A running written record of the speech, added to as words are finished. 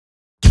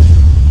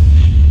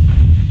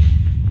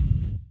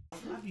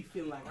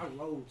like I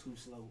roll too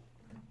slow.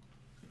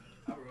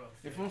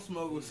 If I'm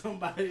smoking with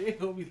somebody, they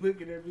gonna be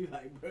looking at me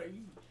like, bro,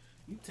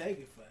 you take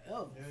it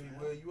forever. Yeah,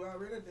 well, you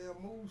already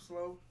damn move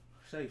slow.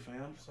 Say,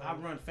 fam, I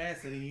run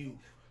faster than you.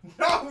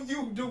 No,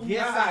 you do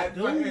yes, not. I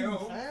do,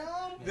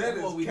 fam. That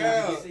is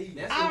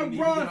cap. I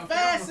run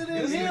faster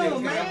than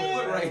him,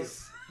 man.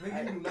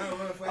 Nigga, you do not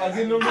run fast. I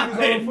get them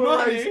niggas on the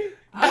foot race.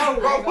 No,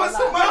 bro, put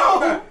some money on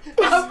there.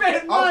 I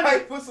bet money.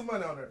 Okay, put some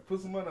money on there.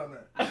 Put some money on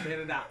there. I bet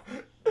it out.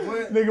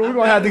 What? Nigga, we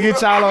gonna have to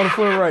get y'all on the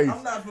foot race.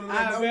 I'm not gonna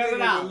let no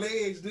nigga with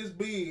legs this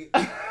big.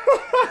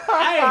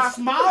 Hey,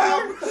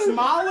 smaller,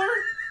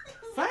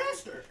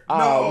 faster. Oh,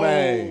 No.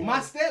 man.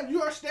 My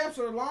your steps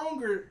are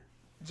longer.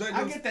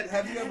 I get that.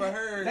 Have you ever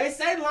heard? They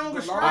say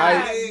longer the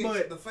strides, legs,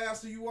 but the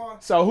faster you are.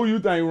 So who you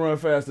think run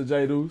faster,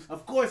 J2uce?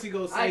 of course he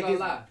goes say I ain't gonna his,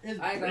 lie. his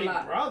I ain't big gonna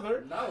lie.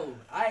 brother. No,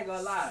 I ain't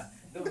gonna lie.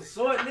 Them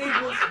short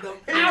niggas, them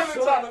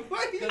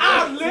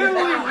I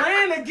literally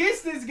ran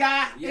against this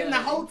guy in the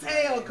Yeah,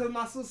 hotel because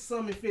my sister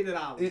sent me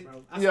 $50,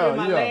 bro. I Yeah, spent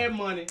my yeah. lad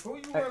money. Who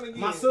you running against?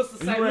 My sister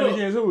You said, ran look,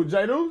 against who,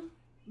 J2uce?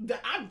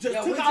 I just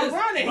Yeah, took we out just-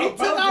 running. bro, He took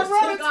bro out just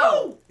running took out.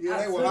 too. Yeah,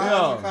 they were Yeah.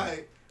 high as a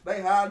kite.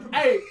 They hide.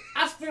 Hey,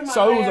 I spent my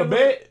So it was lad a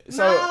bet?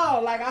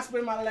 No, like I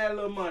spent my lad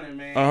little money,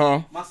 man.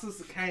 Uh-huh. My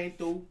sister came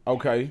through.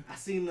 Okay. I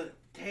seen the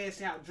cash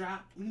out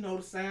drop. You know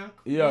the sound.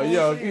 Yeah, You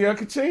know what I'm saying?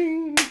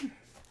 ka-ching.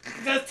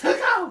 Just took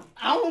off.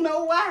 I don't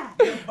know why.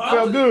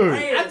 Felt good.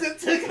 I just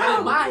took In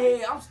off. my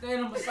head, I'm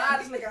standing beside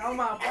this nigga on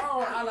my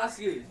phone. All I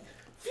see is,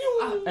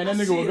 And that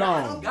nigga was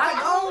gone.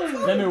 got gone.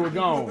 That nigga was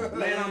gone.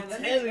 Man, I'm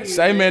telling you.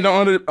 Say, man,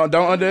 don't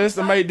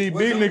underestimate these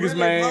Was big it niggas, really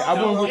man.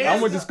 gone? I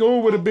went to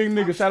school with a big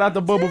nigga. Shout out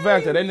to Bubba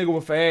Vactor. That nigga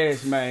was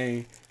fast,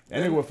 man.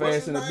 That nigga was What's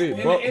fast in a his bit.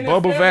 name?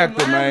 Bubba Vactor,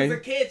 To man.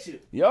 catch you.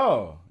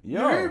 Yo, You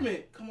heard yo.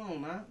 me? Come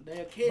on, man.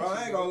 They'll catch Bro, I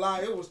you. ain't gonna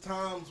lie. It was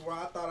times where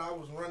I thought I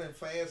was running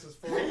fast as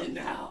fuck,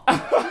 No.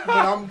 but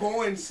I'm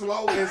going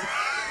slow as.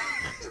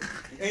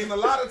 And a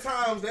lot of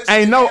times that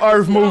Ain't shit no happens,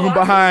 earth moving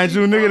bro. behind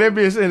you, nigga. That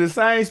bitch in the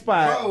same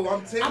spot. Bro, I'm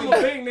I'm telling a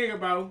you. big nigga,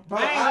 bro. Bro,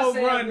 I ain't I gonna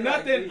said run it like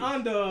nothing this.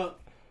 under.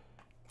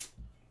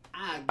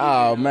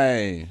 Oh,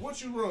 man.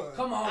 What you run?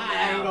 Come on, I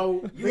ain't man.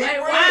 gonna. You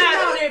ain't working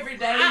I- out every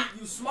day.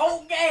 You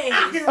smoke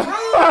I can gas.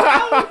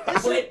 run,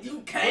 bro. But you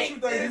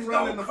can't. What you think It's you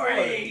running go the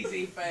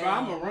crazy, fam. Bro,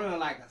 I'm gonna run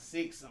like a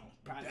 6 on.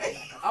 Probably like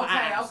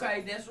a 5.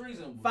 Okay, that's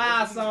reasonable.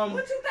 5 something.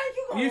 What you think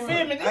you gonna You run?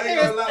 feel me? I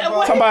ain't gonna lie,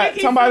 bro.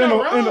 Somebody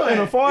in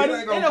a 40? It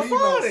ain't In gonna a be no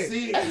 40. 6.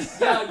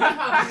 Yeah, you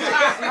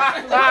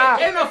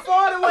probably In a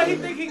 40, what he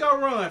think he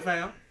gonna run,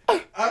 fam?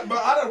 But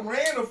I done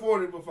ran a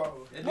 40 before.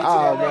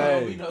 Oh,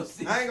 man.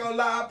 I ain't gonna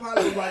lie, I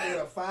probably was like at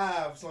a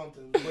 5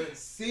 something, but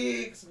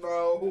 6,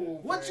 no.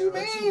 What man. you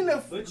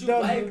mean? But you The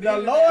way the bigger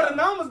lower now. the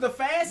numbers, the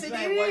faster You it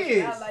ain't working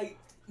is. out like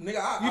Nigga,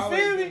 I You always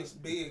feel been me? this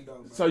big though,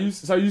 bro.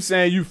 So you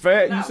saying you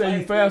fat? You Not saying you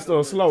way faster or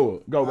bigger. slower?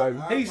 Go, baby.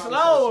 I He's probably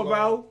slower, say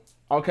bro.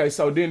 Okay,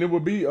 so then it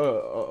would be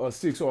a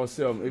 6 or a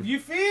 7. If, You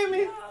feel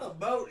me?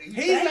 bro. He's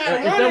not If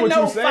that running what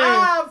no you saying?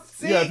 5,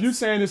 6. yeah, if you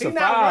saying it's He a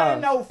not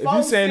running 5, no if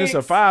you saying it's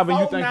a 5 and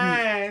you think you,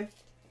 9,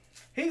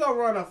 he gonna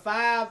run a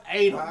 5,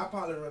 8. I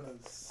probably run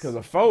a. cause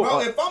a 4. Bro,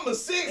 if I'm a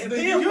 6, If then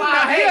he you. You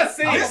not here, This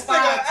 6.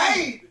 nigga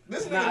 8.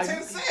 This Nah, nigga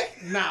 10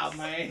 seconds. Nah,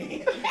 man.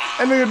 that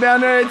nigga down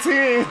there at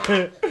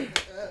 10.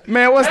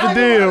 Man, what's the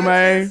deal,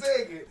 man?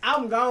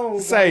 I'm gone.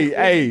 Say, bro.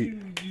 hey.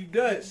 You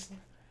Dutch.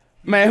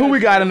 Man, who we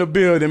got in the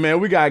building,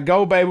 man? We got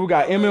GoBaby, we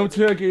got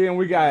Chucky, and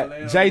we got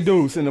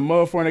J2uce in the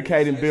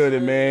motherfucking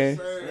building, man.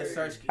 Let's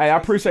search. Hey, I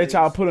appreciate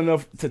y'all pulling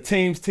up to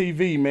Teams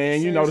TV,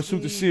 man. You know, to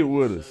shoot the shit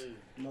with us.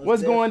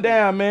 What's going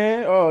down,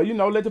 man? You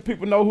know, let the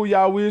people know who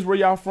y'all is, where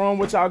y'all from,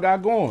 what y'all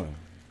got going.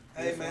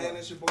 Hey, man,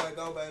 it's your boy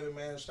GoBaby,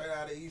 man. Straight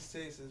out of East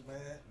Texas, man.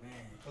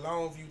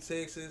 Longview,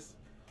 Texas.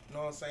 You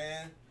know what I'm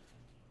saying?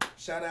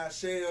 Shout out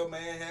Shell,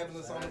 man, having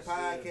us on the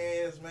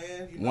podcast,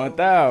 man. You know,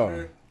 1,000.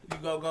 You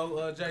go,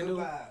 Good J2uce.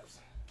 vibes.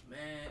 Man,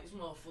 it's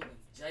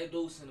motherfucking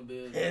J2uce in the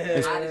building.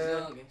 Yeah. Hottest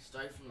youngin,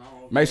 straight from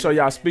Long. Make sure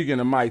y'all speak in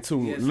the mic,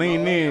 too. Yes,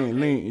 Lean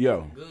in,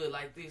 yo. Good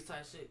like this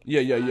type shit.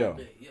 Yeah.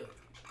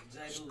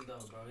 J2uce though,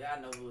 bro.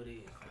 Y'all know who it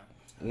is.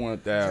 Man.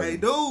 1,000. Hey,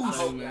 dudes.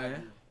 Oh,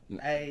 man.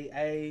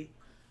 Hey,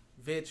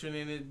 veteran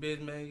in this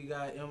bitch, man. You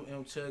got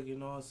Chucky, you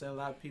know what I'm saying? A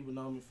lot of people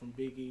know me from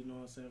Biggie, you know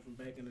what I'm saying, from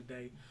back in the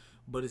day.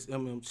 But it's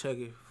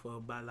Chucky for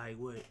about like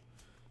what?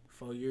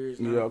 4 years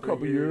now. Yeah, a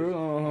couple years. You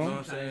know what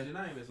I'm saying?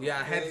 Yeah,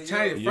 I had to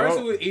change it. Yeah. First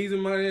it was Easy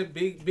Money,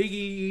 Biggie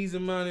Easy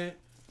Money.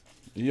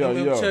 Yeah.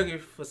 Chucky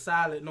for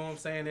solid, you know what I'm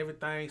saying?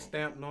 Everything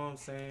stamped, you know what I'm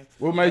saying?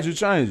 What made you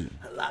change it?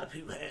 A lot of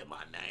people had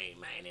my name,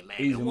 man. It made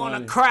Easy me want to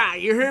Money. cry.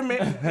 You hear me?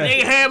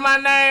 They had my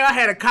name. I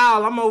had a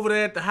call. I'm over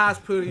there at the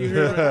hospital. You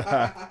hear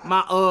me?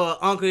 My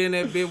uncle in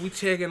that bitch. We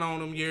checking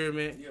on him. You hear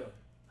me? Yeah.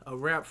 A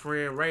rap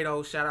friend,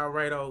 Rado. Shout out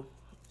Rado.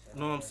 You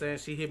know what I'm saying?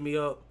 She hit me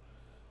up.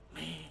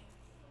 Man,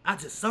 I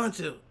just sent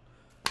you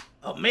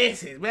a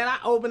message. Man, I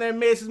opened that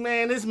message.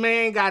 Man, this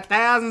man got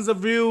thousands of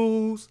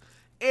views.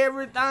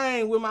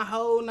 Everything with my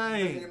whole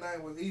name. Nigga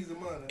name was Easy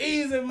Money.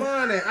 Easy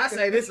Money. I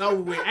say this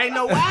over with. Ain't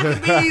no way I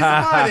can be Easy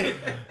Money.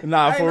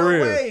 Nah, Ain't for no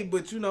real. way,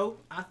 but you know,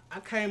 I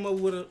came up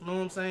with a, you know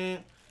what I'm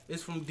saying?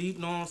 it's from deep,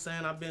 know what I'm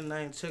saying? I've been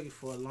named Chucky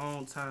for a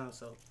long time,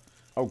 so.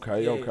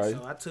 Okay, Yeah, okay.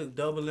 so I took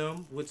Double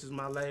M, which is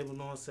my label,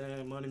 know what I'm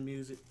saying? Money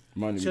Music.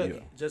 Money Chucky,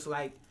 Music. just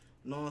like,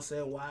 know what I'm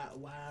saying? Why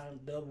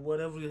double,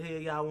 whatever the hell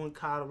y'all want to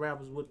call the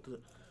rappers with the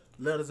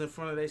letters in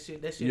front of that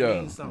shit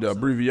means something. The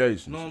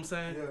abbreviations. You know what I'm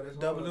saying? Yeah, that's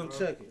Double hard, M bro.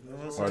 Chucky. You know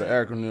what Or I'm the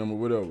saying? acronym or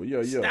whatever.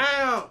 Yeah.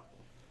 Down.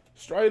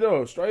 Straight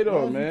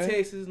up, man.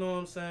 Texas, know what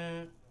I'm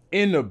saying?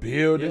 In the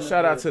building. In the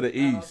Shout out to the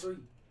Shout out East. 3.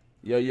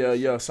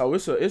 Yeah. So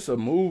it's a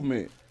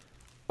movement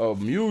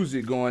of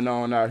music going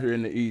on out here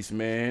in the East,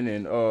 man.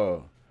 And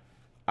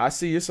I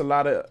see it's a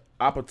lot of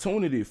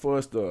opportunity for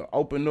us to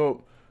open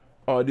up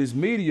this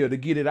media to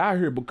get it out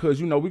here because,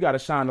 you know, we got to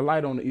shine the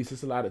light on the East.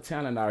 There's a lot of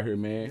talent out here,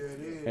 man. Yeah, it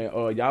is.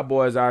 And y'all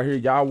boys out here,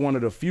 y'all one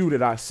of the few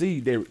that I see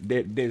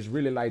that's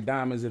really like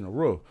diamonds in the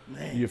rough.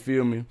 Man. You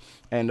feel me?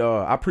 And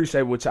I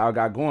appreciate what y'all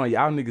got going.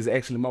 Y'all niggas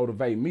actually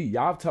motivate me.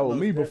 Y'all told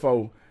me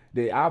before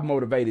that I've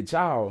motivated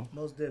y'all.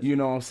 Most definitely. You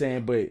know what I'm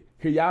saying? But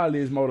here y'all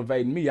is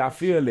motivating me. I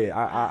feel it.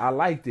 I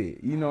liked it.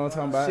 You know what I'm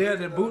talking about? Share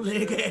the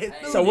bootleg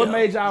ass. So what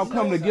made y'all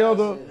come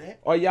together?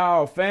 Are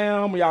y'all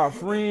fam? Are y'all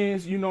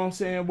friends? You know what I'm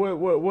saying?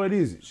 What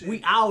is it?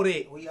 We out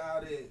it. We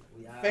out there.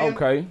 Fam,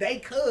 Okay. They We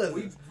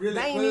cousins. really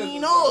They ain't cousins,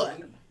 even know bro.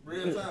 it.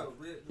 Real talk.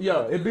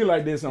 Yeah, it be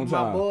like this My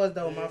sometimes. boys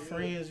though, my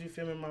friends, you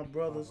feel me? My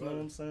brothers, you know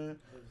what I'm saying?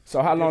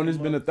 So how long this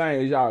been a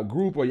thing? Is y'all a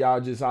group or y'all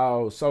just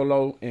all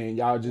solo and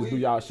y'all just do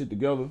y'all shit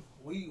together?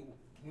 We,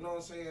 you know what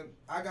I'm saying?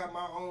 I got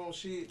my own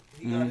shit.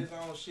 He got his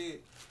own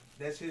shit.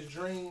 That's his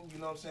dream. You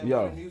know what I'm saying? Yeah.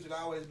 But the music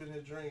always been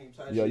his dream.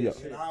 Type Yeah,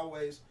 shit.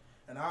 yeah.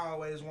 And I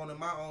always wanted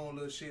my own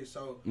little shit.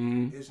 So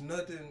it's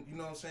nothing. You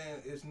know what I'm saying?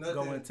 It's Going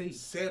nothing teeth.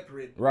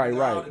 separate. Right.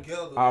 All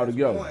together. All as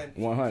together. one.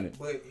 100.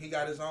 But he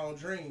got his own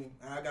dream,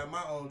 and I got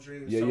my own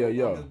dream. Yeah, so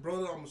yeah. I'm his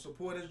brother. I'm gonna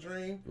support his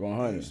dream.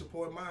 100. You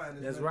support mine.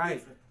 It's That's nothing right.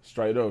 different.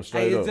 Straight up.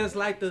 Hey, it's just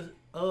like the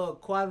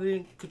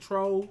quality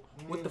control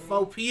with the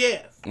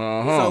 4PF.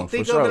 Uh-huh. So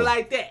think for of sure. it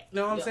like that. You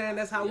know what I'm Yeah. saying?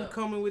 That's how we Yeah.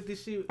 coming with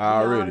this shit.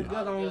 Already. We all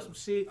together on Altogether. some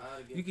shit.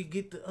 Altogether. You could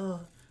get the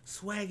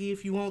swaggy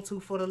if you want to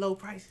for the low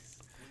prices.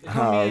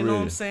 Come in, you know what I'm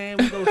Already. saying?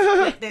 We go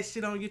split that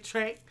shit on your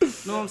track. You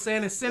know what I'm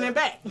saying? And send it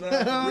back. You know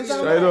what I'm talking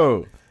Straight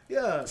about? up.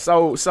 Yeah.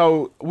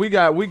 So we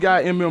got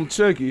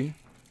Chucky.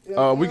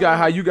 We got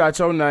how you got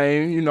your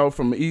name, you know,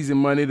 from Easy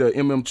Money to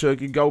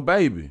Chucky,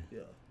 GoBaby. Yeah.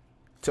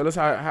 Tell us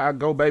how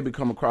GoBaby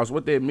come across.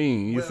 What that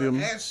mean? You Well, feel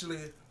me? actually,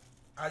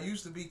 I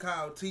used to be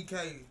called TK.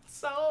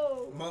 So.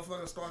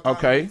 Motherfuckers start calling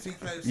Okay. me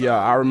TK. Yeah,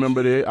 I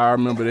remember that. I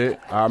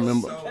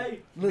remember.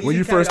 When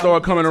you first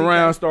started coming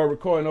around, started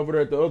recording over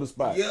there at the other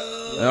spot.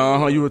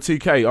 Yeah. You were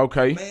TK,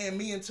 okay. Man,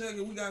 me and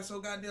Chucky, we got so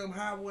goddamn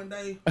high one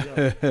day.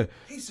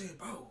 He said,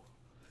 bro,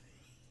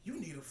 you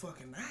need a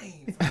fucking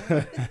name,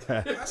 fam.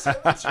 I said,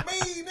 what you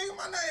mean, nigga?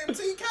 My name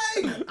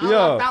TK. All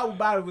Yeah. I thought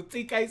about it was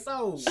TK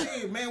Soul.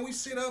 Shit, man, we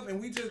sit up and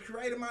we just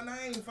created my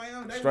name,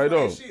 fam. That Straight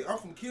was up. shit. I'm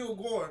from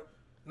Kilgore.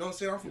 You know what I'm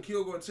saying? I'm from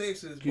Kilgore,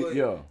 Texas. But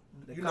Yeah.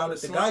 you know the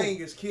slang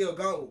is kill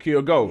go.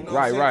 Kill go. You know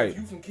what I'm Right. saying? If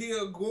you from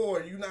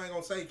Kilgore, you not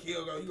gonna say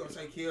kill go. You gonna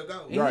say kill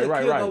go. Right.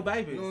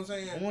 Baby. You know what I'm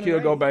saying? Kill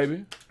go,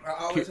 baby. I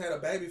always had a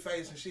baby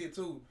face and shit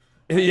too.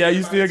 Yeah,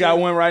 you still got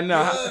one right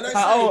now. Yeah, that's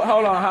How old? it.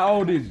 Hold on. How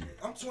old is you?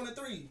 I'm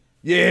 23.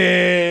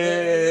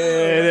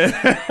 Yeah.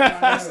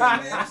 I said,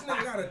 man, this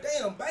nigga got a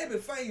damn baby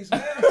face,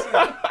 man.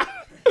 I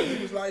said,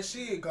 he was like,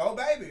 shit, go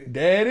baby.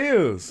 That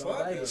is.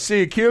 Fuck it.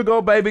 Shit, kill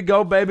go, baby,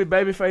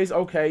 baby face.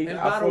 Okay. And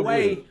I by the fuck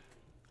way, with it.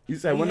 You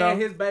say he what had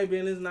now? his baby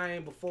in his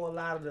name before a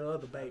lot of the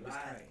other babies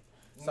came.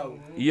 So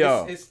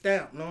Yeah. it's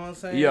stamped. Know what I'm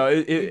saying? Yeah,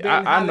 We been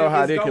I know hollering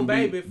how this they can be.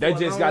 GoBaby They for a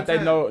just long got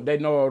time. they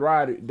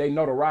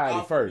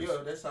notoriety first. Yeah,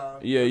 that's all.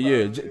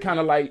 Yeah. Kind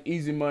of like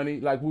Easy Money,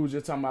 like we was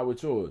just talking about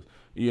with yours.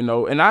 You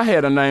know, and I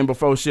had a name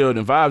before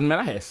Sheldon Vibes. Man,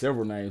 I had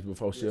several names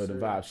before Sheldon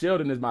Vibes.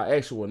 Sheldon is my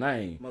actual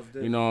name. Most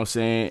You know what I'm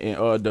saying?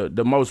 And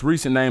the most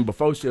recent name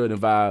before Sheldon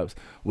Vibes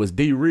was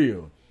D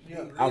Real.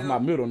 Off my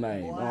middle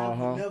name. Boy,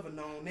 I've never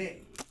known that.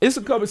 It's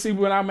a couple. See,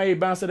 when I made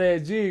Bounce to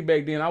That Jig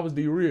back then, I was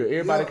D Real.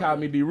 Everybody called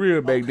me D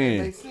Real back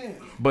then. Makes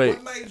sense. But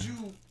What made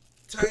you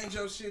change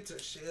your shit to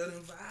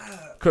Sheldon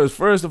Vibe? cause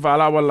first of all,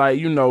 I was like,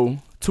 you know,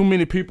 too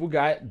many people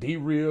got D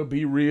Real,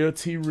 B Real,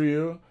 T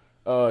Real,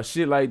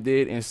 shit like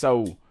that, and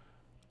so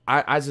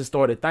I just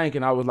started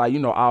thinking. I was like, you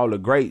know, all the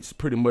greats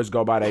pretty much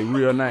go by their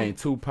real name: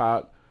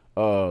 Tupac,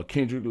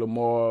 Kendrick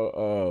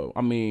Lamar,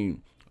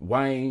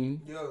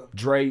 Wayne, Yeah.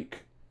 Drake.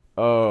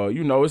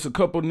 You know, it's a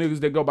couple niggas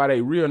that go by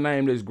their real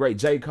name that's great.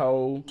 J.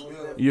 Cole,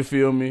 you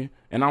feel me?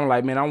 And I'm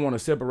like, man, I want to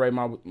separate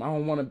I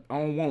don't want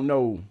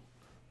no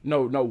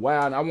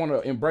wild. I want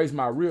to embrace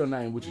my real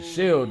name, which is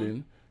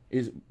Sheldon.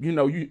 Is, you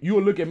know,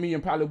 you'll look at me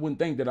and probably wouldn't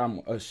think that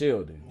I'm a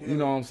Sheldon. You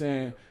know what I'm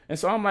saying? And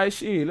so I'm like,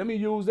 shit, let me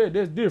use that.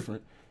 That's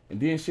different. And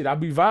then shit, I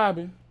be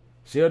vibing.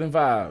 Sheldon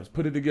Vibes,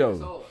 put it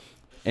together.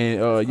 And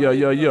yo.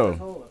 Yeah.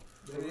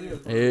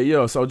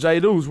 So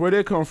J2uce, where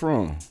that come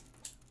from? Man,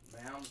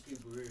 I'm gonna keep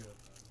it real.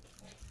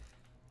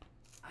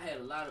 I had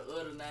a lot of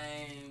other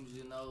names,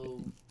 you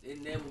know.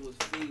 It never was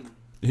feeling.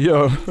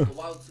 Yeah. We used to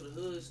walk to the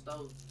hood store,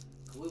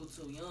 cause we were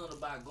too young to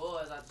buy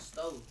guards out the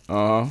store.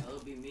 Uh-huh. So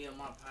it'd be me and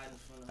my partners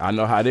from the I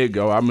know how that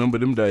go. I remember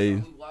them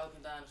days. We walk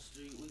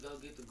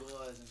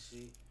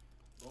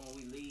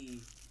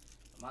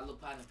little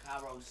partner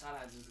Cairo. Shout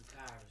out to the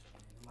Kairos,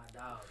 man. My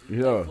dog. He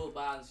Yeah. play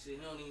football and shit.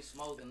 He don't even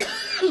smoke and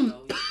nothing. You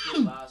know, he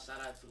football.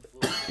 Shout out to the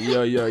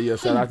football. Yeah.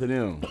 Shout out to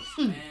them.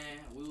 Man,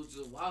 we was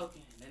just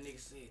walking. That nigga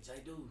said,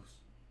 J2uce.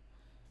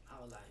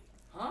 I was like,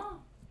 huh?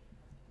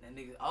 That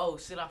nigga, oh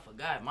shit, I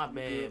forgot. My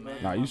bad,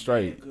 man. Nah, you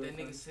straight. That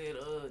nigga said,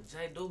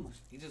 J2uce.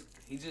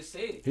 He just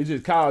said it. He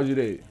just called you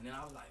that. And then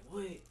I was like,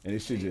 what? And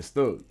this shit just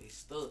stuck. It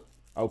stuck.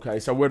 Okay,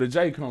 so where the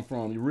J come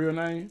from? Your real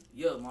name?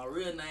 Yeah, my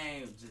real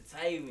name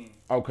Jatavian.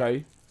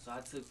 Okay. So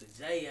I took the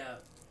J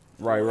out.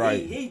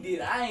 Right. He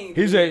did. I ain't.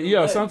 He said,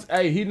 yeah, some.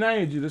 hey, he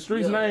named you. The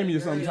streets name you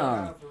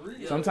sometimes.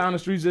 Sometimes the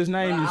streets just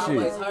name you I shit.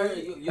 always heard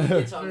you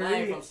get your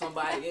name from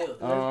somebody else.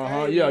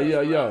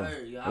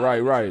 Yeah.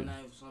 Right.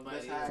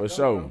 For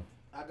sure.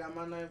 I got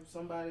my name from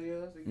somebody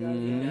else. You got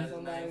Mhm. your name from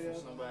somebody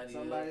else.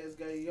 Somebody else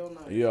gave you your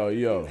name.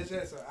 Yeah. It's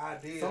just an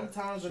idea.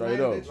 Sometimes the Straight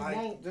name up. that you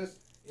want just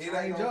It ain't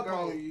change gonna up go.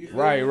 on you.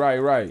 Right.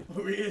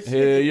 Real shit.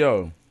 Hell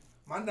yeah.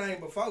 My name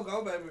before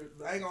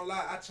GoBaby, I ain't gonna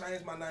lie, I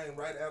changed my name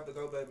right after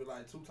GoBaby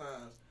like 2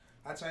 times.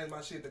 I changed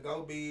my shit to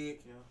Go Big.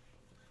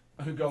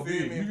 Go Feel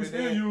big. me? You can But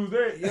still then- use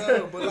that.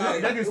 Yeah, but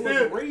like, that it was a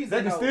can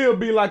reason, though. still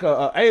be like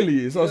a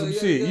alias or Yeah, some yeah,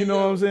 shit. yeah, You know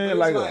what I'm yeah. saying? But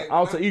Like it's an like,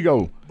 alter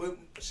ego. but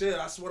shit,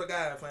 I swear to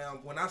God, fam,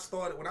 when I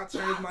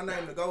changed my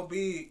name to Go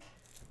Big,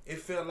 it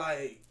felt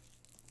like,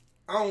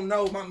 I don't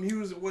know, my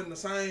music wasn't the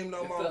same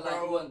no It more, felt like you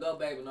bro. wasn't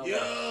GoBaby no more.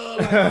 Yeah,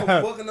 like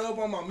I was fucking up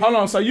on my music. Hold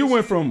on, so you and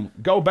went shit. from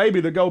Go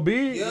Baby to Go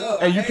Big? Yeah,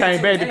 And you I came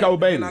had back to Go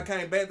And I Baby?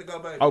 came back to Go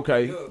Baby.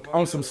 Okay, Yeah,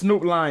 on some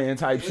Snoop Lion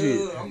type shit.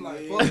 Yeah, I'm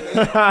like, fuck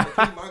that. Keep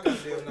my goddamn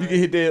name. You can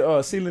hit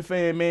that ceiling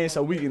fan, man,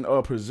 so we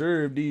can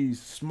preserve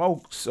these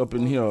smokes up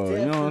in here.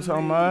 You know what I'm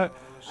talking about?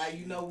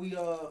 You know we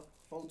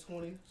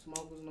 420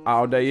 smokers. Know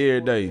All day,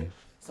 every day.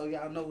 So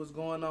y'all know what's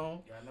going on.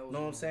 Know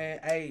what I'm saying?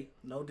 Hey,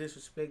 no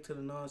disrespect to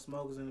the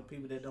non-smokers and the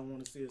people that don't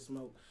want to see us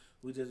smoke.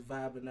 We just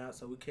vibing out,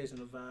 so we catching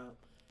the vibe.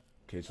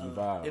 Catching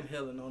the vibe.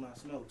 Inhaling on our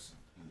smokes.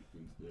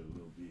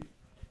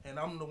 And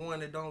I'm the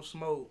one that don't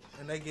smoke,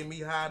 and they get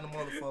me high in the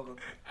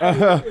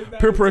motherfucker.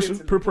 Peer pressure.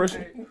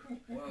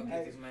 Well,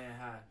 get this man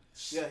high.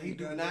 Yeah, he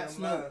do Goddamn not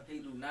smoke. He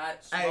do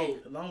not smoke. Hey,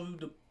 along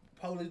with the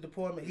police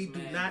department, he This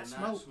do man not do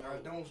not smoke. I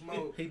don't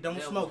smoke. He don't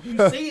Never. smoke.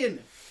 You seeing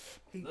it?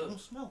 He Look. don't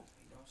smoke.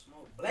 He don't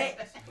smoke.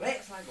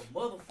 Black's like a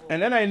motherfucker.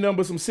 And that ain't nothing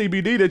but some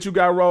CBD that you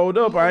got rolled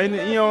up. I ain't,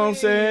 you know what I'm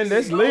saying?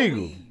 That's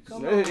legal.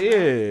 Come on, Yeah,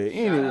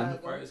 anyway.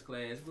 First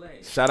class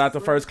black. Shout out to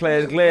First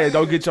Class Glass.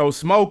 Go get your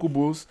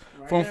smokables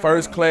from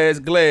First Class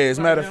Glass.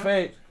 Matter of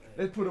fact,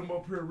 let's put them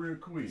up here real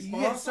quick.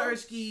 Yes,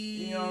 Sirski.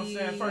 You know what I'm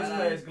saying? First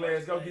Class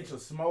Glass. Go get your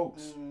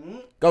smokes. Mm-hmm.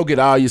 Go get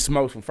all your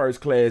smokes from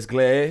First Class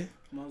Glass.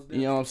 Most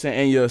You know what I'm saying?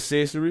 And your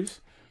accessories.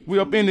 We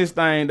up in this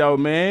thing though,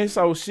 man.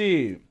 So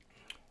shit.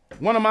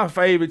 One of my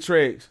favorite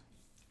tracks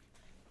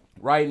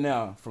right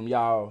now from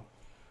y'all,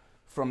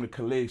 from the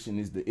collection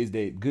is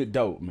that Good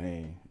Dope,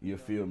 man. You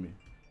feel me?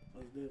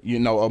 You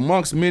know,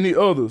 amongst many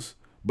others.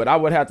 But I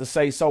would have to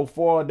say so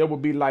far that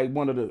would be like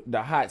one of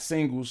the hot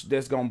singles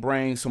that's gonna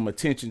bring some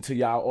attention to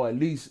y'all, or at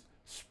least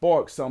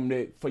spark something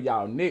that for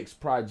y'all next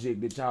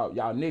project that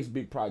y'all next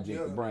big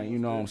project to bring. You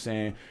know what I'm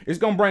saying? It's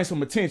gonna bring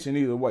some attention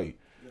either way.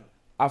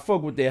 I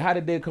fuck with that. How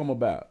did that come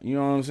about? You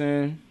know what I'm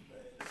saying?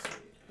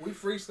 We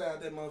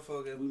freestyled that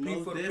motherfucker.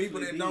 most For the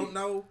people that definitely don't did.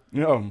 know,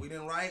 Yeah. we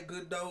didn't write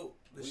Good Dope.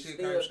 The We shit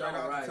still came straight don't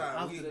out write. the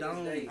top. Off We- the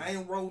dome. I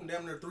ain't wrote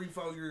damn near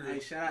 3-4 years. Hey,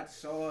 shout out to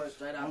Shard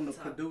Straight out on the the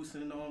top.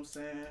 producing, you know what I'm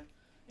saying?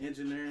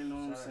 Engineering, you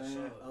know what Shout I'm out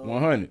saying? Shard.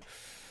 100.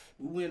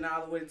 We went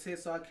all the way to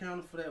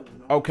Texarkana for that one. You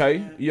know what Okay.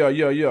 I'm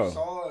saying? Yeah.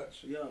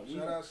 Sarge. Yeah,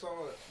 Shout out Sarge.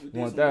 we did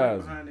some 1,000.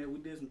 work behind that. We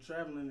did some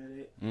traveling in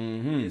that. We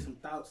Mm-hmm. did some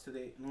thoughts to that,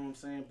 you know what I'm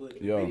saying? But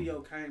the Yeah. video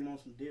came on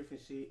some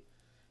different shit.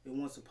 It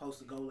wasn't supposed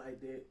to go like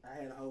that.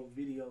 I had a whole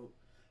video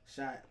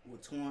shot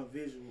with torn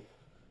visual,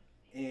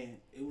 and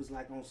it was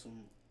like on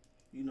some,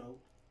 you know,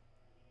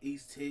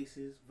 East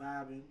Texas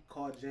vibing,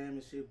 car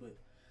jamming shit, but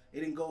it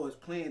didn't go as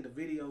planned. The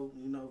video,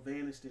 you know,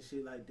 vanished and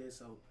shit like that.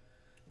 So,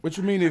 What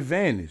you mean it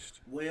vanished?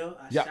 well,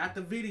 I Yeah. shot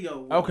the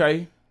video. with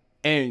Okay.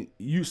 And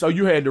you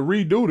had to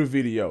redo the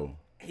video.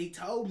 He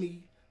told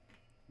me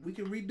we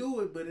can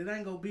redo it, but it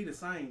ain't gonna be the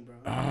same, bro.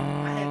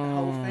 I had the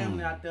whole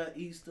family out there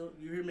Easter.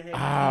 You hear me? Had the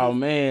Oh kids.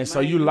 man, so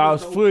Man, you it was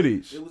lost gonna-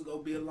 footage. It was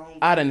gonna be a long.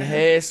 I done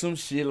had some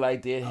shit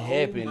like that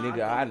happen, my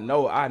nigga. I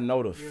God.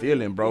 know the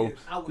feeling, bro.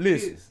 I was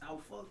Listen, pissed. I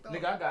was fucked up.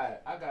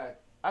 nigga,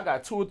 I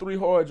got 2 or 3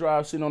 hard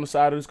drives sitting on the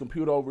side of this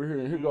computer over here,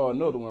 and here go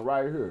another one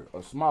right here,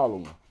 a smaller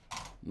one.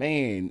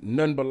 Man,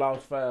 nothing but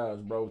lost files,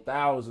 bro.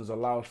 Thousands of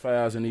lost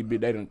files, and they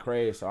done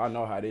crashed. So I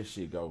know how this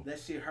shit go. That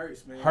shit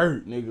hurts, man.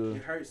 Hurt, It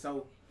nigga. hurts.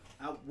 So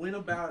I went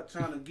about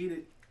trying to get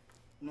it.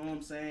 You know what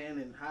I'm saying,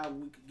 and how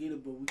we could get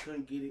it, but we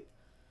couldn't get it.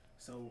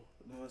 So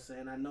you know what I'm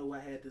saying. I know I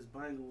had this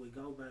banger with GoBaby.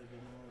 You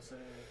know what I'm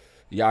saying.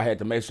 Y'all had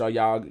to make sure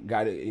y'all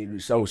got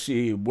it. So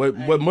shit, what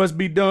must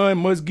be done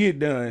must get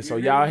done. So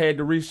y'all had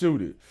to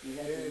reshoot it. We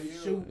had to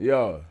reshoot.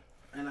 Yeah.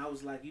 And I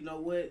was like, you know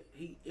what?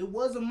 It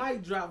was a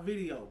mic drop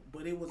video,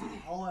 but it was a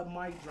hard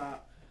mic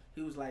drop.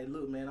 He was like,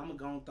 look, man, I'm gonna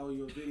go and throw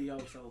you a video.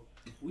 So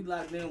we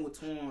locked in with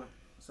Torn.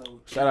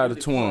 So Shout out to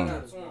Torn.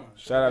 fuck with us.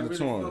 Shout out to Really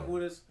Torn. fuck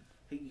with us.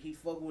 He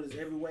fuck with us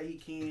every way he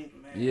can.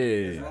 Man. Yeah.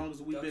 As long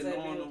as we been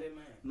on him.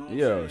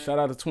 Yeah, shout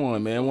out to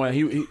Twin, man. When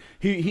he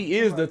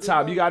is the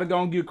top. You gotta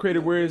go and give credit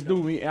where it's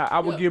due. I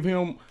would give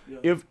him,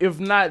 if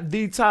not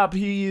the top,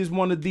 he is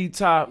one of the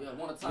top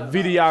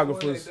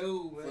videographers.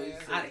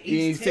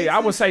 I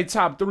would say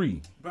top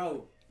 3.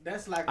 Bro,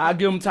 that's like I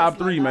give him top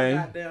 3, man.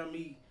 Goddamn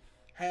me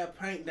have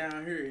paint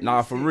down here.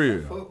 Nah, for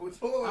real.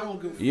 I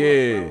don't give a fuck,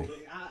 Yeah. bro.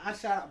 I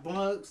shot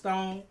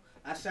Bloodstone.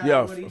 I shout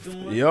out what he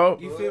doing.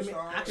 Yup. You feel me?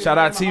 Shout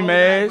out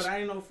T-Mash.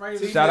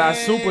 Shout out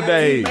Super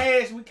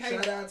Dave. We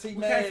can't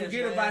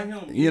forget about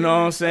him. You know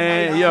what I'm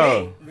saying?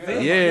 Yo.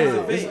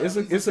 Yeah.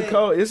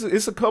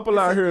 It's a couple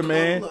out here,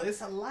 man.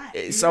 It's a lot.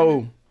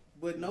 So.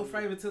 But no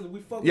favoritism.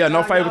 We fuck with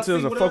no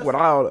favoritism. Fuck with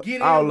all of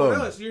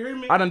them. You hear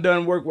me? I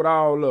done work with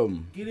all of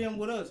them. Get in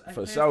with us.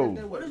 For sure.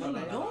 What are you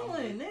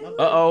doing, nigga?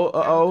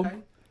 Uh-oh.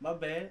 My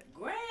bad.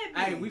 Grab it.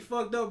 Hey, we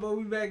fucked up, but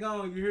we back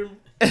on. You hear me?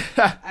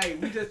 Hey,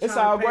 we just it's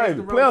all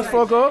great. Players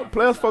fuck up.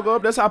 Players fuck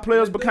up. That's how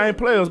players became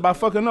players, by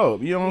fucking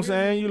up. You know what I'm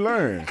saying? You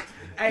learn.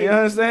 Hey, you know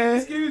what I'm saying?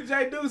 Excuse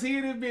J2uce, he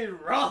done been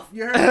rough.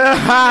 You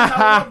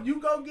heard me?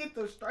 You go get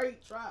the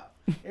straight drop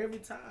every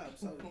time.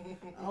 So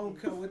I don't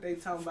care what they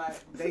talking about.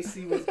 They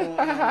see what's going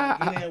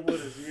on. Get in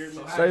with us. You hear me?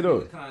 So straight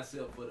up. The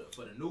concept for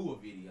the newer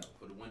video,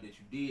 for the one that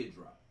you did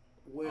drop.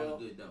 Well,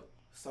 good dope.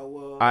 So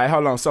all right,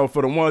 hold on. So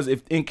for the ones,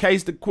 if in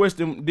case the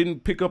question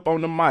didn't pick up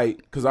on the mic,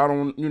 because I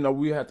don't,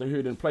 we have to hear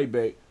it in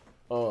playback.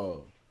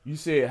 You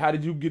said, how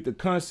did you get the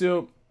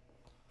concept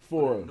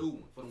for the new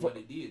one, for the one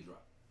that did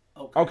drop?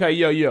 Okay,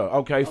 yeah.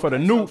 Okay, for the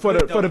new, for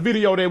the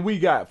video that we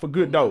got for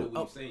Good Dope.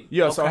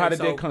 Yeah. So how did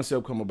that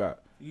concept come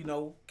about?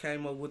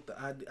 Came up with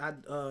I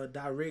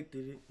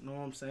directed it. Know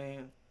what I'm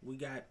saying? We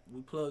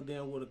plugged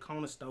in with a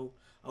corner store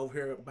over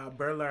here by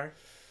Berlaire.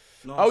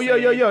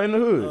 Yeah, in the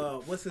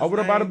hood. What's his over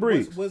name? there by the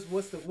bricks.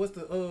 What's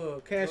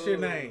the cashier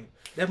name?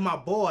 That's my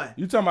boy.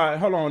 You talking about?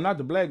 Hold on, not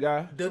the black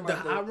guy. The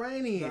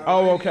Iranian.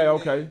 Oh,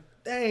 okay.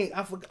 Dang,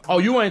 I forgot. Oh,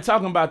 you ain't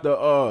talking about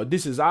the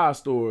This Is Our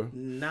store.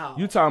 No.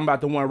 You talking about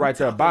the one right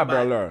there by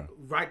Berlaire.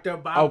 Right there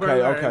by Berlaire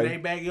in okay. their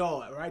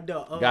backyard. Right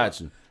there.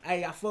 Gotcha.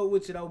 Hey, I fuck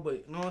with you though,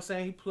 but you know what I'm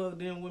saying? He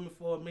plugged in with me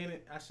for a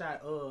minute. I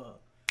shot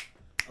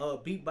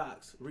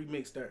beatbox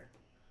remix there.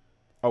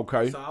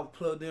 Okay. So I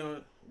plugged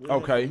in with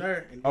him from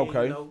there, and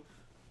then,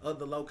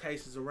 other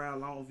locations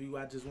around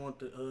Longview I just want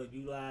to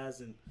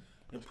utilize and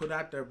put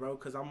out there, bro,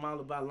 because I'm all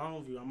about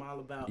Longview. I'm all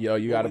about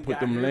you got to put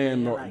them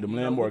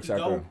landmarks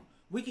out there.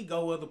 We could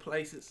go other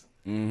places,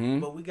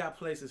 but we got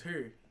places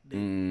here that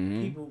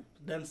people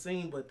done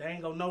seen, but they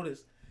ain't gonna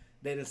notice.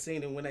 They done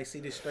seen it when they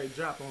see this straight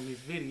drop on this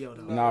video,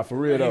 though. Nah, for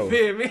real though. You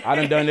feel me?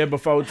 I done that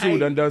before too.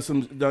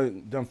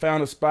 Done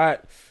found a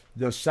spot,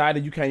 done shot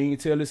it. You can't even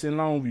tell it's in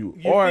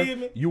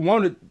Longview, you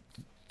want it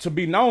to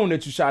be known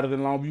that you shot it in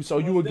Longview, so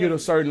you would get a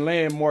certain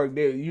landmark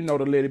that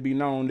to let it be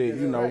known that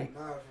Right.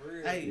 Nah, for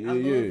real. Hey, I love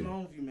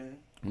Longview, man.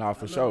 Nah,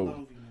 for sure.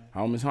 Longview,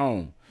 home is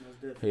home.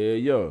 Hell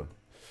yeah.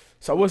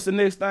 So what's the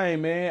next thing,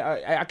 man?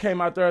 I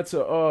came out there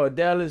to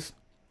Dallas.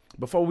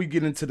 Before we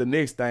get into the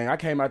next thing, I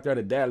came out there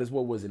to Dallas.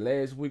 What was it,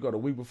 last week or the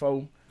week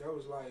before? That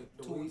was like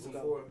the week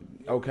before.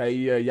 Okay,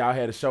 yeah, y'all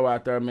had a show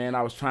out there, man.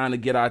 I was trying to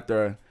get out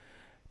there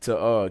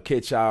to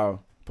catch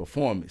y'all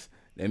performance.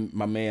 And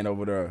my man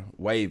over there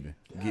waving.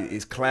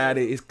 It's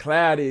cloudy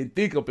and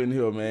thick up in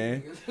here,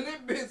 man.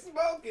 It been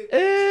smoking.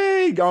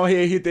 Hey, go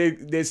ahead and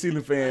hit that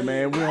ceiling fan,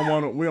 man. We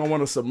don't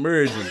want to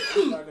submerge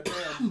him. Like a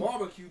damn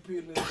barbecue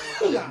pit in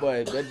this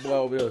But that boy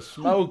over there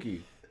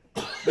smoky.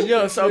 But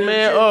yeah, so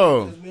man,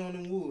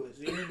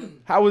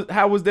 how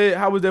was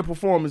that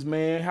performance,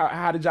 man?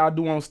 How did y'all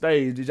do on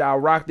stage? Did y'all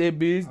rock that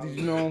bitch? Did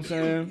you know what I'm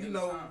saying?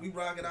 We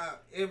rock it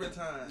out every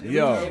time.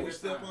 Yeah. We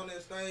step on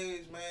that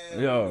stage,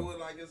 man. Yeah. We do it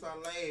like it's our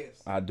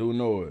last. I do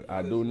know it.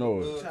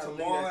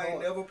 Tomorrow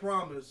ain't never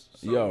promised.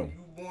 So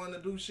you want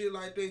to do shit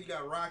like that, you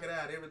gotta rock it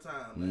out every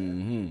time,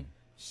 man.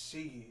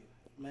 Shit.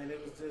 Man,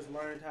 it was just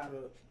learned how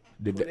to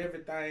put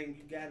everything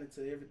you got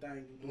into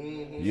everything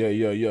you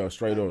do. Yeah,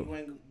 straight up.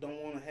 You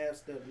don't want to have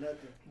stuff, nothing.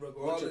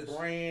 Regardless. With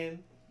your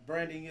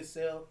branding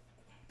yourself,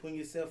 putting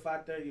yourself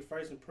out there, your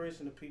first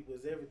impression of people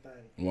is everything.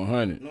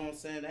 100. You know what I'm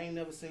saying? They ain't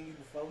never seen you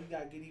before. We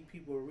got to give these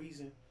people a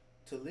reason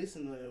to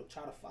listen to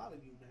try to follow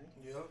you, man.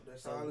 Yep,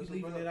 that's so all we it's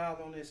leaving about. it all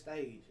on that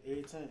stage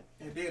every time.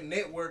 And then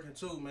networking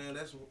too, man.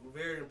 That's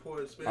very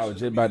important. Especially I was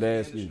just about to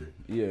ask you.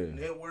 Yeah.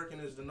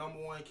 Networking is the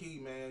 #1 key,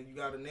 man. You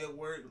got to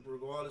network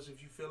regardless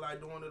if you feel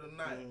like doing it or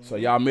not. So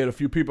y'all met a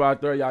few people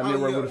out there. Y'all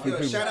networked with a few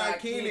people. Shout out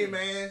Kenny,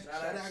 man.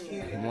 Shout out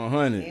Kenny.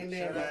 100.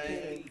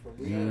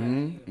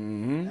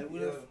 And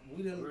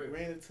we done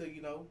ran into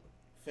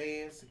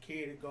fans,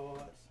 security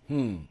guards,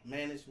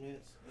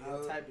 managements,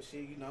 all type of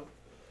shit.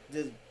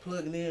 Just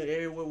plugging in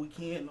everywhere we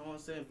can, you know what I'm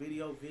saying?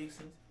 Video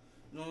vixens,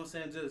 you know what I'm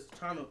saying? Just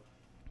trying to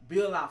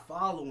build our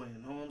following,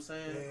 you know what I'm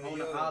saying? On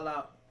the all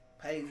out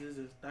pages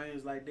and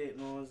things like that, you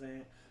know what I'm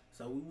saying?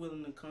 So we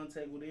willing to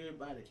contact with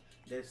everybody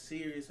that's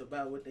serious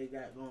about what they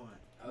got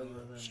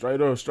going. Straight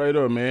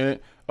up,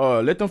 man.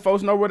 Let them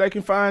folks know where they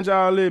can find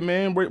y'all at,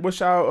 man. What's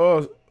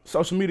y'all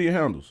social media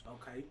handles?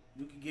 Okay.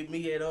 You can get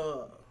me at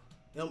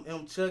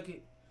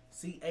Chucky.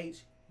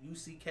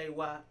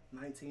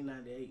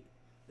 CHUCKY1998.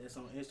 That's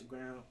on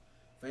Instagram,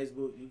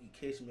 Facebook. You can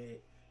catch me at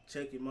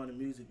Chucky Money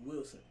Music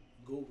Wilson.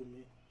 Google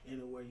me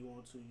anywhere you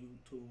want to.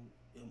 YouTube,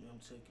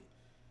 Chucky.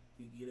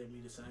 You can get at me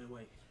the same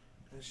way.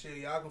 And shit,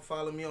 y'all can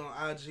follow me on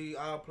IG,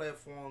 all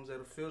platforms at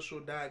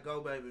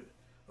official.GoBaby.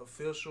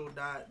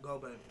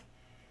 Official.GoBaby.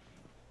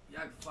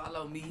 Y'all can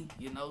follow me,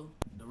 you know,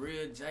 the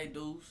real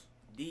J2uce,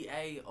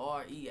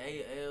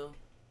 DAREAL,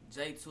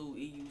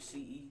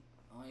 J2uce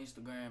on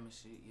Instagram and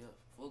shit. Yeah,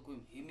 fuck with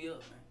me. Hit me up,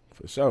 man.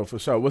 For sure, for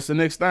sure. What's the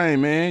next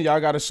thing, man? Y'all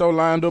got a show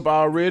lined up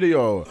already,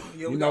 or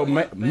you know,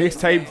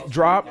 mixtape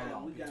drop?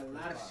 We got a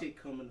lot of shit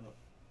coming up.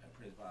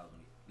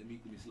 Let me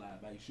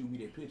slide back. Shoot me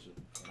that picture,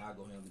 and I'll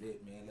go handle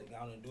that, man. Let go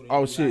and do that.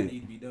 Oh shit, shit.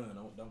 Need to be done.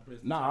 Don't press.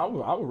 Nah, I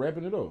was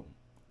wrapping it up.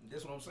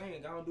 That's what I'm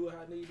saying. Go and do it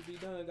how it needs to be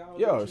done. Go and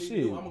Yeah, do what you shit.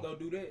 need to do. I'm gonna go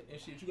do that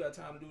and shit. You got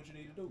time to do what you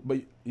need to do.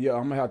 But yeah,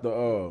 I'm gonna have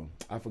to.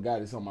 I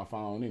forgot it's on my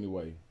phone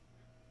anyway.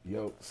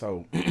 Yo,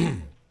 so,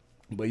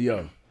 but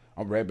yeah,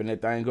 I'm wrapping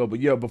that thing up. But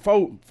yeah,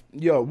 before,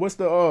 what's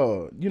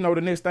the you know,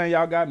 the next thing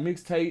y'all got?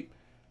 Mixtape,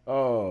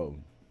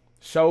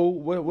 show.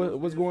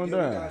 What's going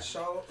down?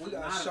 We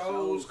got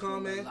shows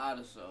coming. A lot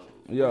of shows.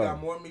 Yeah. We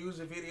got more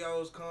music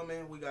videos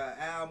coming. We got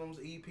albums,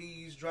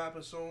 EPs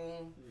dropping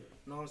soon.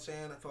 You know what I'm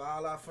saying? For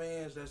all our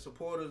fans that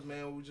support us,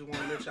 man, we just want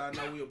to let y'all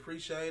know we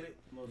appreciate it.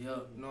 Yeah.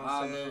 You know what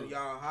I'm saying?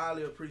 Y'all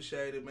highly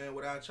appreciate it, man.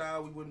 Without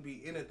y'all, we wouldn't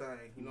be anything.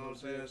 You know what I'm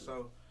saying?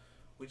 So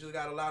we just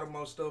got a lot of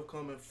more stuff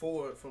coming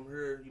forward from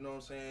here. You know what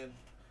I'm saying?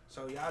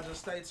 So y'all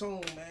just stay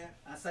tuned, man.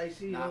 I say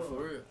shit. Nah,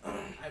 for real.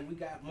 Hey, we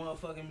got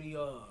motherfucking me.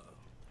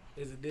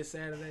 Is it this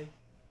Saturday?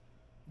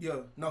 Yeah,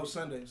 no,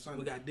 Sunday.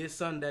 We got this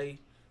Sunday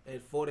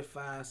at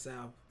 45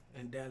 South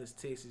in Dallas,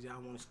 Texas. Y'all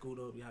want to scoot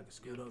up? Y'all can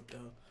scoot up there.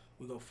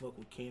 We gonna fuck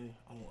with Kenny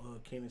on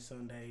Kenny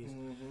Sundays,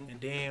 and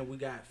then we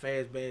got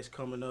Fast Bash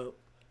coming up.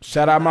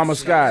 Shout out Mama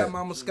Scott.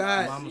 Mama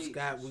Scott. Mama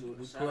Scott, we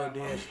plugged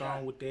in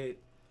strong with that,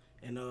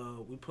 and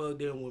we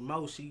plugged in with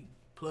Mo. She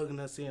plugging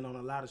us in on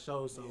a lot of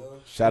shows. So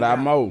Shout out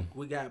Mo.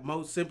 We got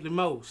Mo, Simply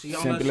Mo. She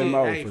on Simply her shit.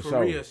 Mo, Hey, for for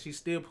sure. real. She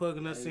still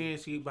plugging us in.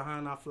 She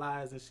behind our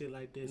flyers and shit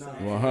like this. So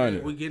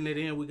 100. we getting it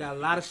in. We got a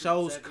lot of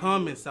shows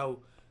coming. So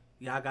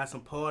y'all got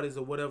some parties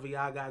or whatever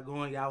y'all got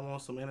going. Y'all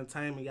want some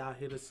entertainment? Y'all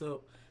hit us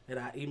up at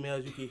our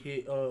emails. You can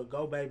hit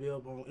GoBaby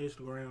up on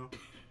Instagram.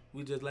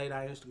 We just laid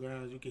our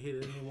Instagrams. You can hit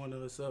any one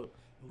of us up.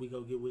 We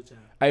go get with y'all.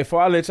 Hey,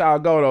 before I let y'all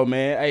go though,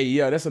 man. Hey,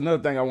 yeah, that's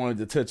another thing I wanted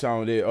to touch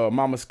on there.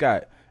 Mama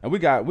Scott, and we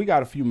got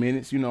a few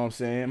minutes. You know what I'm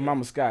saying?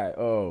 Mama Scott.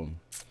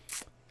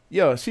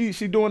 Yeah, she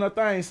doing her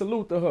thing.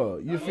 Salute to her.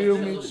 You feel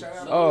me?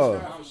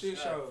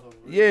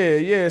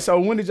 Yeah. So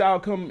when did y'all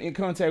come in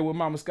contact with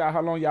Mama Scott?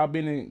 How long y'all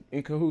been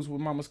in cahoots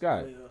with Mama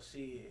Scott? Well,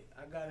 shit,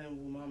 I got in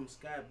with Mama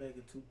Scott back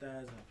in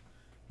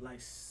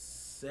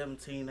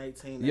 2017,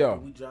 18. Yeah.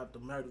 We dropped the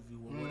murder view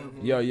or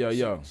whatever.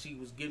 Yeah. She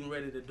was getting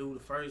ready to do the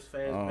first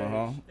Fast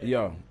Bash.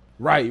 Yeah.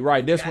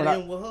 Right. That's when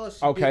in with her.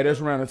 She okay, did that's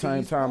the around the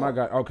same Tees time I Park.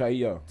 got. Okay,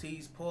 yeah.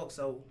 Tees Park.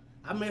 So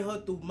I met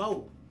her through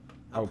Mo.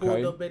 I Okay.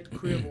 pulled up at the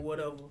crib or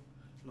whatever.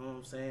 You know what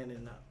I'm saying?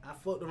 And I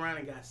fucked around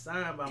and got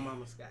signed by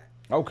Mama Scott.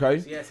 Okay.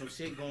 She had some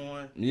shit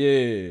going. Yeah.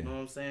 You know what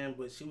I'm saying?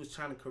 But she was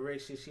trying to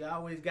correct shit. She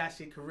always got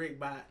shit correct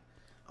by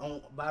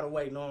the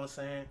way, you know what I'm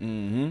saying?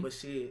 Mm-hmm. But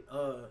shit,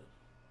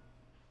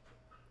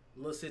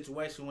 little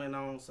situation went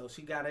on, so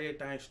she got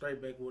everything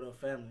straight back with her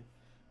family,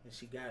 and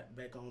she got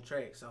back on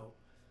track. So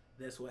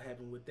that's what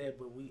happened with that.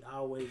 But we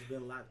always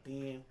been locked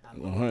in. I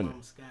love 100.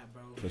 Mama Scott,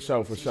 bro. For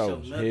sure. She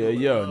showed nothing Hell but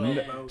yeah.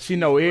 love, bro. She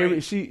know She's every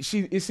great. she it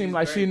seems She's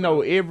like she great, know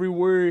bro. every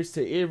words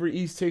to every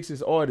East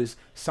Texas artist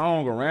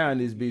song around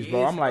this bitch, bro.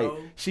 Yes, I'm like, bro.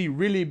 she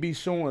really be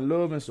showing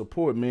love and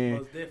support, man.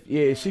 Most definitely,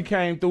 Yeah, man. she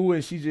came through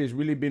and she just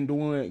really been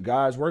doing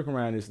God's work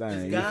around this thing.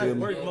 It's You God's feel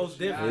me? work, most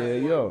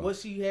definitely. Yeah. What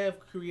she have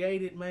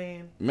created,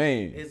 man,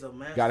 Man, is a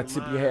mastermind gotta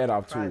tip your hat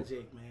off to it.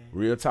 project, man.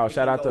 Real talk. It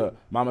Shout can out to go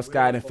Mama real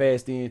Scott and far.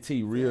 Fast ENT.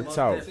 Real Most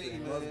talk. definitely,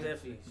 most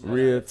definitely.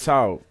 Real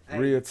talk. Hey.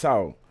 Real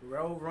talk.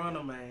 Road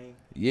runner, man.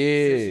 Since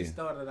Yeah. she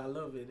started, I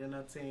love it. And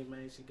her team,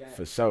 man, she got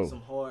For sure.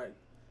 some hard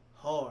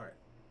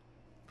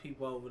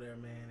people over there,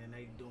 man, and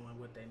they doing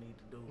what they need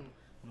to do. You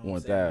know what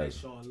I'm saying? They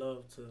 1,000. showing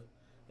love to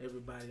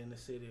everybody in the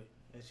city,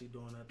 and she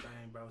doing her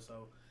thing, bro.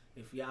 So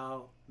if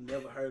y'all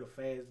never heard of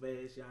Fast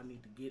Bash, y'all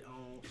need to get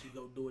on. She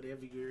go do it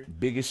every year.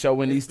 Biggest show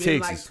in It's East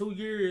been Texas. like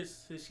 2 years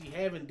since she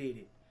haven't did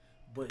it.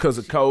 But Because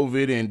of she-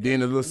 COVID and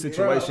then the little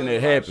situation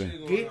that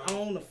happened. Get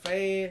on the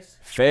Fast.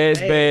 Fast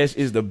Bash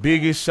is the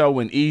biggest show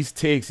in East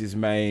Texas,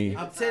 man.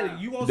 I'm telling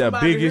you, you want The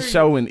somebody to biggest hear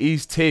show in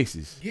East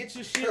Texas. you, get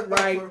your shit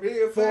right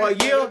for a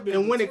year,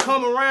 and when it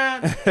come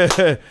around,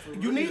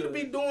 you need to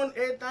be doing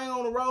everything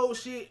on the road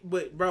shit.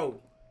 But bro,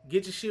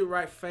 get your shit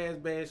right,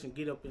 Fast Bash, and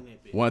get up in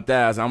that bitch.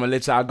 1,000. I'm going to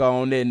let y'all go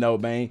on that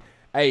note, man.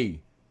 Hey,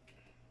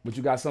 but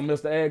you got something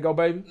else to add,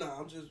 GoBaby? Nah,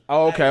 I'm just.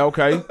 Oh,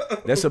 okay.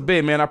 That's a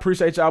bit, man. I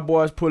appreciate y'all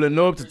boys pulling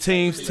up to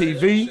Teams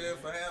TV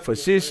for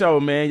shit show,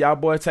 man. Y'all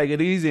boys take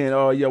it easy,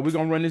 and yeah, we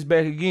going to run this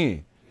back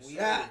again. We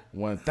out.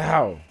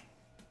 1,000.